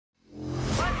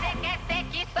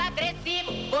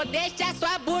Vou deixar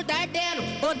sua bunda ardendo.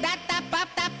 Vou dar tapa,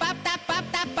 tapa, tapa,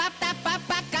 tapa, tapa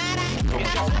pra cara.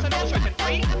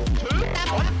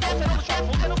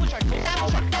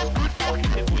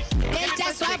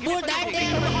 Deixa sua bunda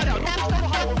ardendo.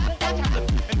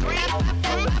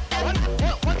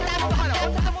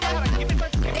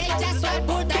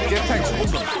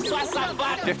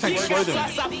 Death tank, slow them.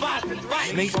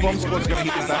 Sneak bomb squad's gonna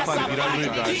hit the backline if you don't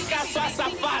move, guys.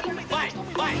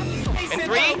 In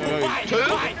 3, 2,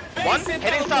 1,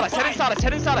 head in starters, head in starters,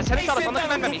 head in starters, head in starters on the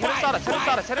command menu, head in starters, head in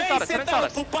starters, head in starters, head in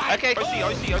starters. Okay,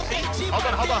 OC.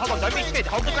 Hold on, don't be scared,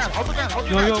 hold the ground, hold your ground.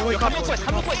 Come real close,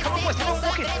 everyone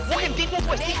walk in, deep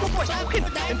northwest, walk in.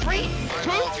 In 3,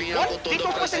 2, 1, deep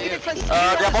northwest and get in flank.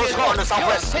 They're both on the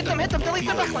southwest. Hit them, delete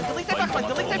their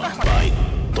backline.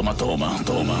 Toma.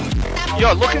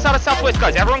 Yo, look inside of southwest,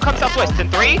 guys. Everyone come southwest. In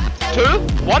 3, 2,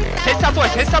 1. Head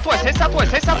southwest. Nice,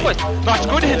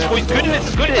 good hits, boys. Good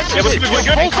hits.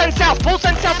 Full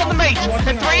send south on the Mace.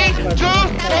 In 3, 2,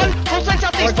 1. Full send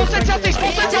southeast.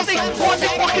 What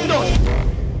this fucking does?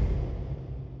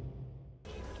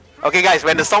 Okay, guys,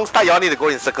 when the song starts, you all need to go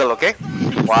in circle, okay?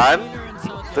 1,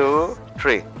 2,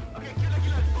 3.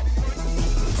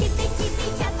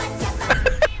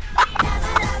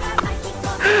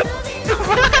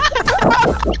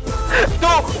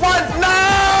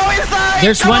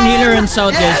 There's one healer in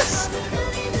south, guys.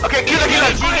 Okay, kill.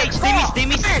 They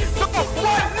miss.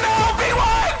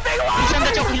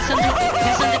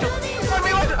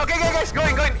 Okay, guys,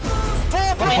 going.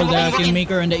 Hold the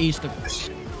Kingmaker on the east. They're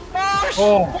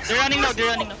running now.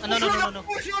 No.